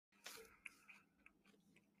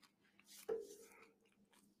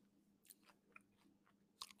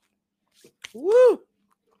Woo!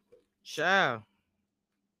 Child.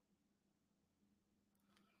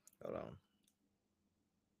 Hold on.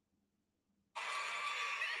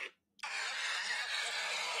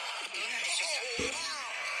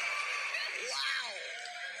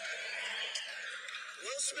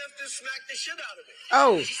 Will Smith just smacked the shit out of me.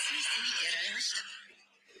 Oh.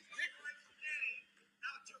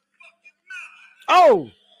 Oh.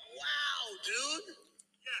 Wow, dude.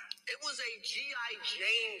 It was a G.I.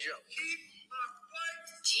 Jane joke.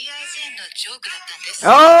 G.I. Jane のジョークだったんです。Oh.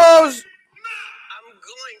 I'm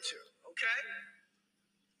going to, okay?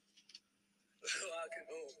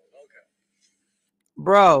 Okay.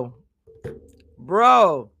 Bro.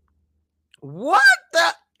 What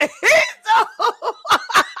the?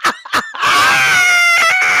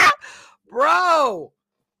 Bro,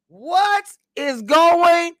 what is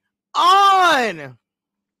going on?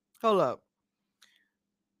 Hold up.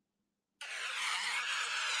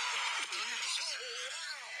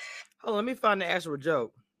 Hold on, let me find the actual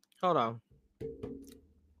joke. Hold on.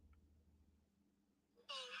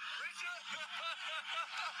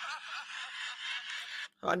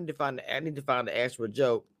 I need to find the actual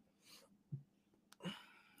joke.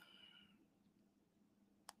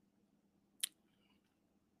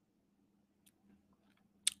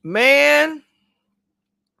 Man,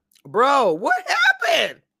 bro, what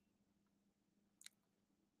happened?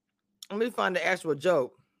 Let me find the actual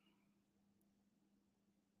joke.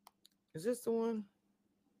 Is this the one?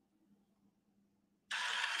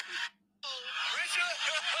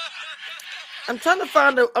 I'm trying to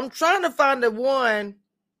find the one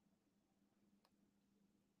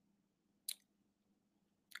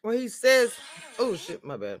where he says, "Oh shit,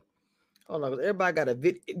 my bad." Hold on, everybody got a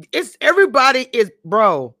video. Everybody is,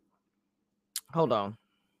 bro. Hold on.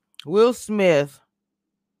 Will Smith.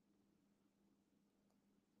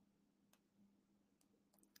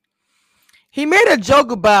 He made a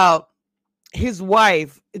joke about his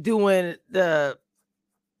wife doing the,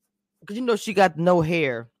 because you know she got no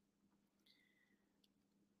hair.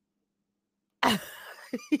 I'm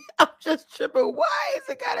just tripping. Why is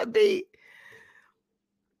it gotta be?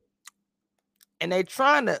 And they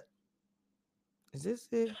trying to. Is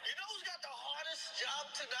this it? You know who's got the hardest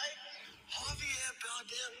job tonight? Javier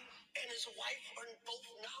Bardem and his wife are both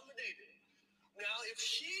nominated. Now, if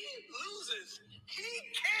she loses, he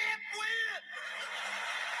can't win.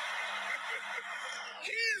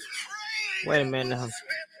 He is praying. Wait a minute now. Will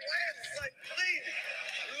Smith wins. Like, please,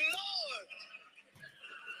 Lord.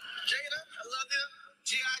 Jada, I love you.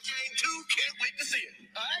 G.I. Jane 2, can't wait to see it.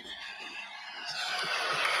 All right?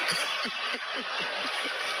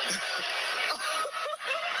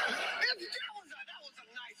 That was a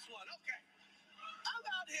nice one. Okay. I'm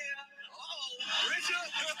out here.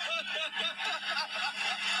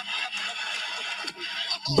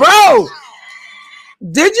 Bro,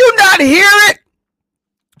 did you not hear it?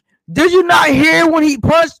 Did you not hear when he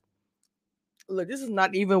punched? Look, this is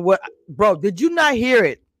not even what, bro. Did you not hear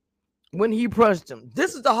it when he punched him?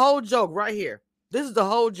 This is the whole joke right here. This is the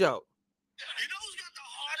whole joke. You know who's got the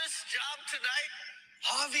hardest job tonight?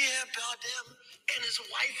 Javier Bardem and his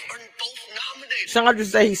wife are both nominated. Chandra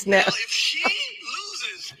say he snapped. Now, if she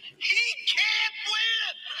loses, he can't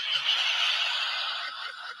win.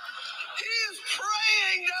 He is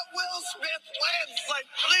praying that Will Smith wins. Like,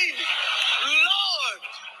 please, Lord.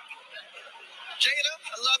 Jada,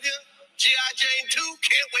 I love you. G.I. Jane 2,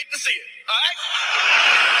 can't wait to see it. All right?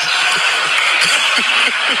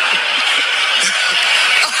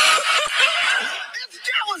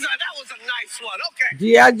 that was a nice one. Okay.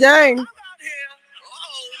 G.I. Jane. I'm out here.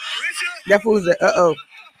 Uh-oh, Richard. That fool's the uh-oh.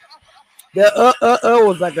 The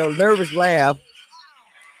was like a nervous laugh.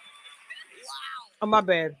 Oh, my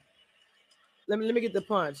bad. Let me get the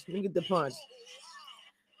punch. Let me get the punch.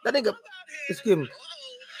 That nigga, excuse me.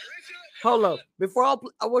 Hold up. Before I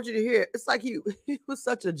want you to hear it. It's like he was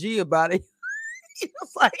such a G about it. He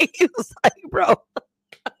was like, bro.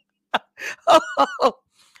 Oh,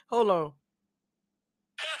 hold on.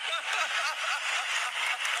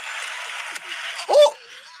 Oh,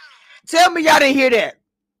 tell me y'all didn't hear that.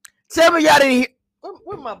 Tell me y'all didn't hear.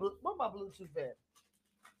 Where my Bluetooth at?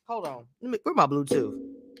 Hold on. Where my Bluetooth?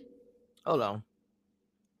 Hold on.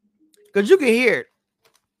 Cause you can hear it.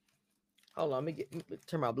 Hold on. Let me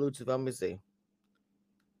turn my Bluetooth. Let me see.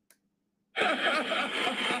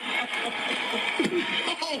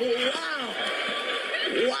 Oh,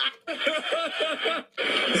 wow.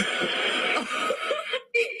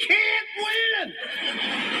 He can't win.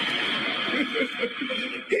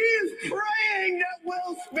 He is praying that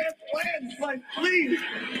Will Smith wins. Like, please,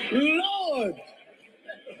 Lord.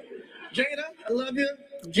 Jada, I love you.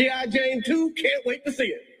 G.I. Jane 2, can't wait to see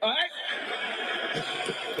it. All right?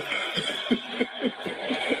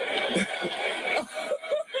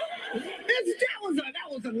 That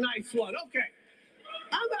was a nice one. Okay.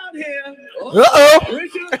 I'm out here. Uh-oh.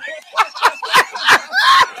 Richard.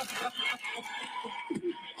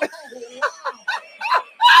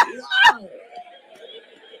 Wow.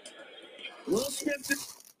 Will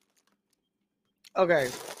Smith. Okay,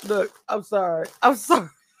 look, I'm sorry. I'm sorry.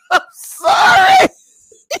 I'm sorry.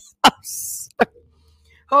 I'm sorry.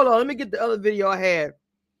 Hold on, let me get the other video I had.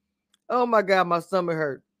 Oh my God, my stomach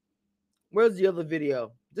hurt. Where's the other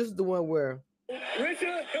video? This is the one where.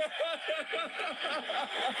 Richard.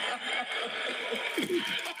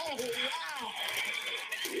 Oh, wow.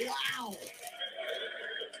 Wow.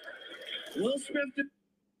 Will Smith.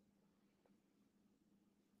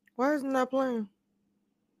 Why isn't that playing?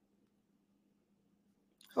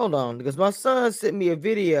 Hold on, because my son sent me a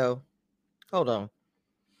video. Hold on.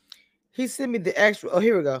 He sent me the actual. Oh,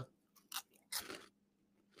 here we go.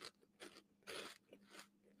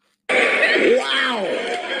 Wow.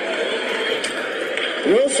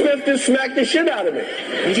 Will Smith just smacked the shit out of me. ウ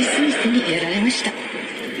ィル・スミスにやられました。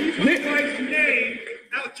 Nick Mike's name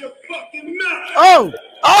out your fucking mouth. Oh!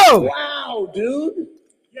 Oh! Wow, dude.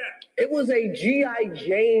 Yeah. It was a G.I.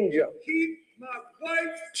 Jane joke. Keep my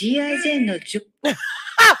wife. G.I. ジェーンのジョ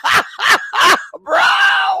Bro,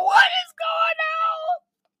 what is going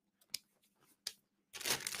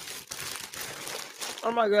on?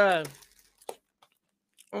 Oh my God.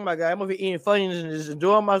 Oh my God. I'm gonna be eating funny and just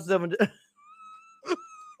enjoying myself. And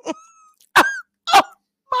oh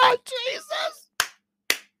my Jesus.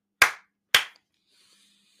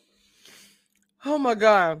 Oh my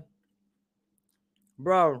God.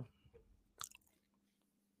 Bro.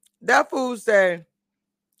 That fool say,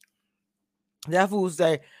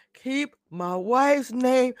 keep my wife's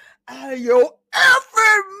name out of your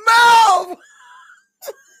effing mouth.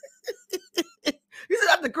 He said,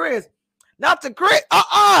 not to Chris. Not to Chris.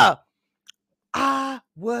 I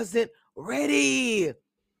wasn't ready.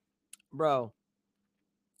 Bro.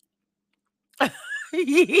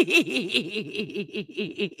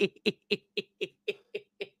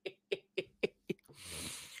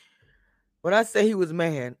 When I say he was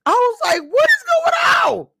mad, I was like, what is going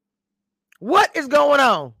on? What is going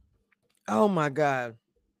on? Oh my God.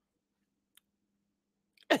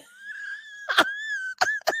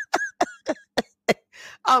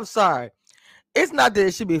 I'm sorry. It's not that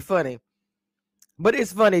it should be funny, but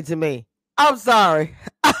it's funny to me. I'm sorry.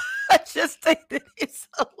 I just think that it's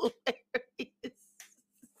hilarious.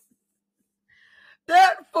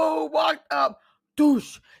 That fool walked up,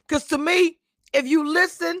 douche. Because to me, if you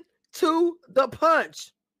listen to the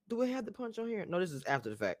punch, do we have the punch on here? No, this is after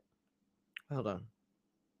the fact. Hold on.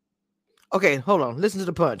 Okay, hold on. Listen to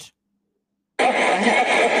the punch. どう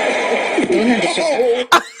なんでしょう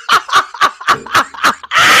か。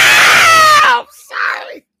 I'm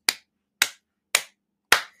sorry.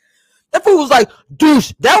 That fool was like,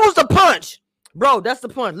 douche. That was the punch. Bro, that's the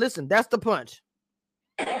punch. Listen, that's the punch.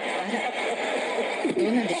 どう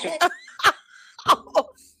なんでしょうか。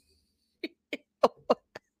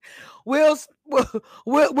 Will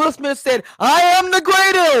Smith said, I am the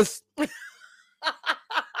greatest.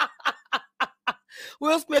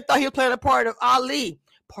 Will Smith thought he was playing a part of Ali.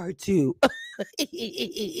 Part 2.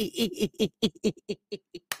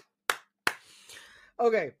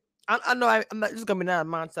 Okay. I know I'm not just gonna be not a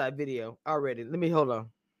Montage video already. Let me hold on.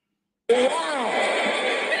 Wow.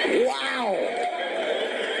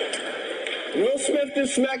 Will Smith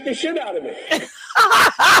just smacked the shit out of me.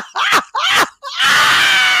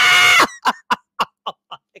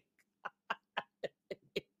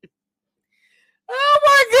 Oh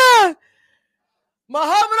my God.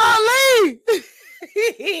 Muhammad Ali.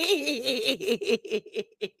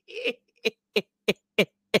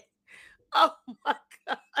 Oh my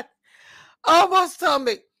God. Oh, my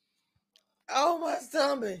stomach. Oh, my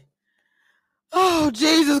stomach. Oh,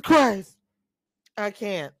 Jesus Christ. I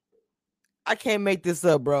can't make this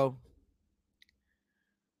up, bro.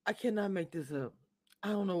 I cannot make this up. I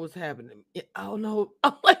don't know what's happening. I don't know.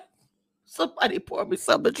 I'm like, somebody pour me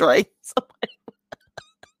something to drink.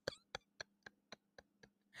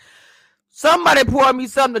 Somebody pour me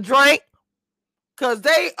something to drink. Because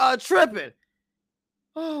they are tripping.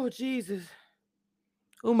 Oh, Jesus.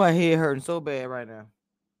 Oh, my head hurting so bad right now.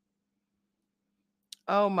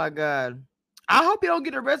 Oh, my God. I hope you don't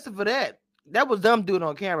get arrested for that. That was dumb doing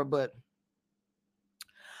on camera, but.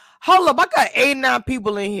 Hold up. I got 89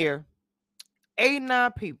 people in here.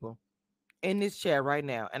 89 people in this chat right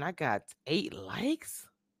now. And I got 8 likes.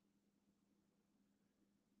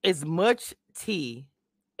 As much tea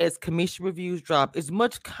as Kamisha Reviews drop, as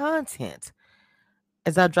much content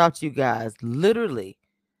as I drop to you guys. Literally,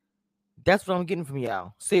 that's what I'm getting from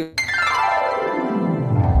y'all. See,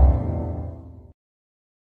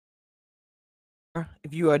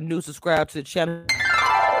 if you are new, subscribe to the channel.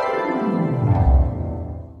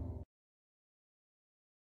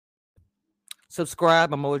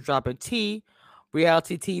 Subscribe. I'm always dropping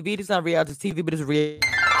reality TV. It's not reality TV, but it's real.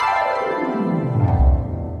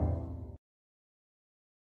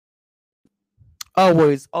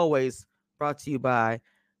 Always brought to you by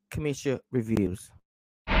Kamisha Reviews.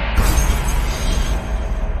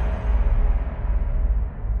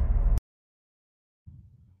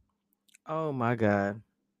 Oh my God.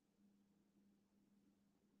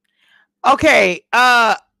 Okay,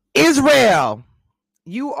 Israel,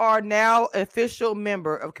 you are now an official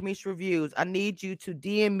member of Kamisha Reviews. I need you to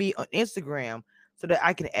DM me on Instagram so that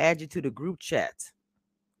I can add you to the group chat.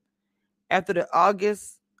 After the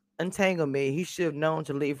August entanglement, he should have known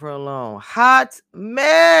to leave her alone. Hot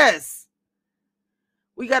mess.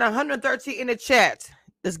 We got 113 in the chat.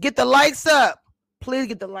 Let's get the likes up. Please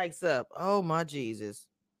get the likes up. Oh my Jesus.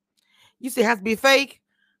 You say it has to be fake?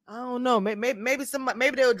 I don't know. Maybe somebody.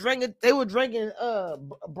 Maybe they were drinking. They were drinking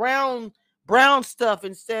brown stuff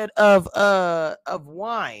instead of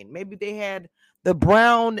wine. Maybe they had the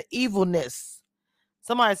brown evilness.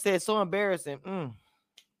 Somebody said so embarrassing.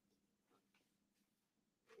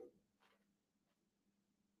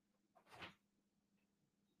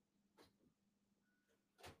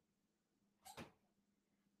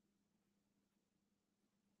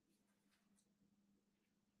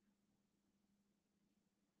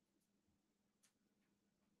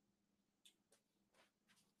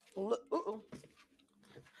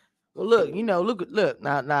 Look, look.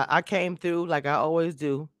 Now I came through like I always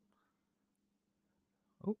do.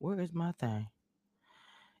 Oh, where is my thing?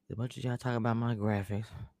 A bunch of y'all talking about my graphics.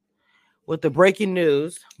 With the breaking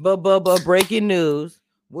news, breaking news.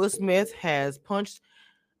 Will Smith has punched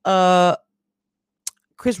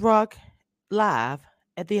Chris Rock live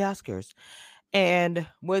at the Oscars. And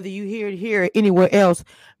whether you hear it here or anywhere else,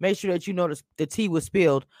 make sure that you notice the tea was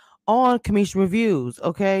spilled on Kamisha Reviews,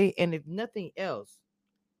 okay? And if nothing else,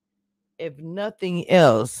 do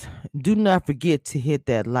not forget to hit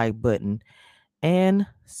that like button and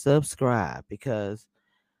subscribe because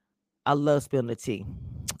I love spilling the tea,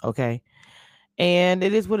 okay? And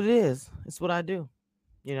it is what it is. It's what I do,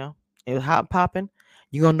 you know? It was hot popping.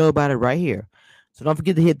 You're going to know about it right here. So don't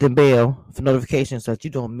forget to hit the bell for notifications so that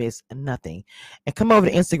you don't miss nothing. And come over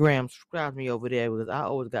to Instagram, subscribe to me over there because I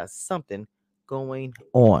always got something going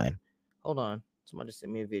on. Hold on. Somebody just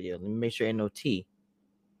sent me a video. Let me make sure ain't no tea.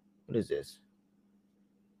 What is this?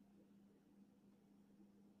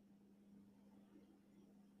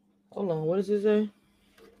 Hold on. What does it say?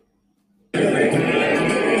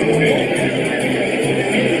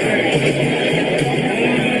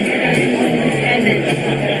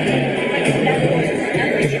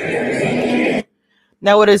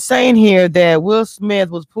 Now, what it's saying here that Will Smith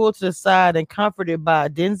was pulled to the side and comforted by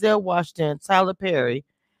Denzel Washington, Tyler Perry,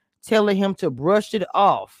 telling him to brush it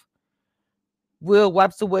off. Will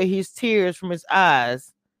wipes away his tears from his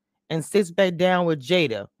eyes and sits back down with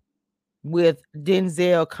Jada, with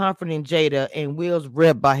Denzel comforting Jada and Will's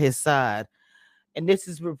rep by his side. And this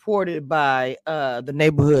is reported by the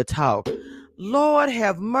Neighborhood Talk. Lord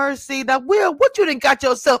have mercy. Now, Will, what you done got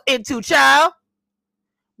yourself into, child?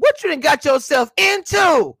 What you done got yourself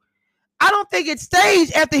into? I don't think it's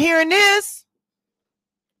staged after hearing this.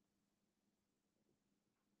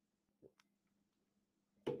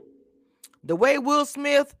 The way Will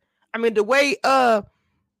Smith, the way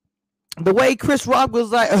Chris Rock was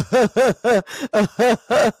like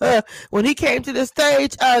when he came to the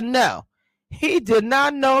stage, no. He did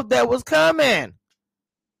not know that was coming.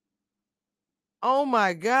 Oh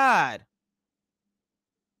my God.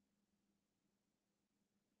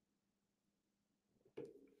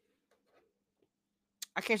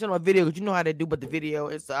 I can't show my video because you know how they do, but the video,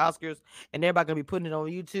 it's the Oscars, and everybody gonna be putting it on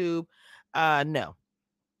YouTube. No.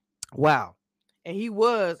 Wow. And he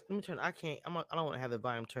was, let me turn, I don't want to have the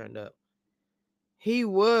volume turned up. He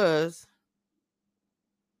was,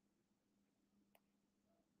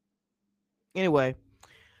 anyway,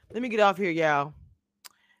 let me get off here, y'all.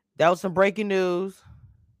 That was some breaking news.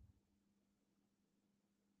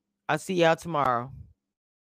 I'll see y'all tomorrow.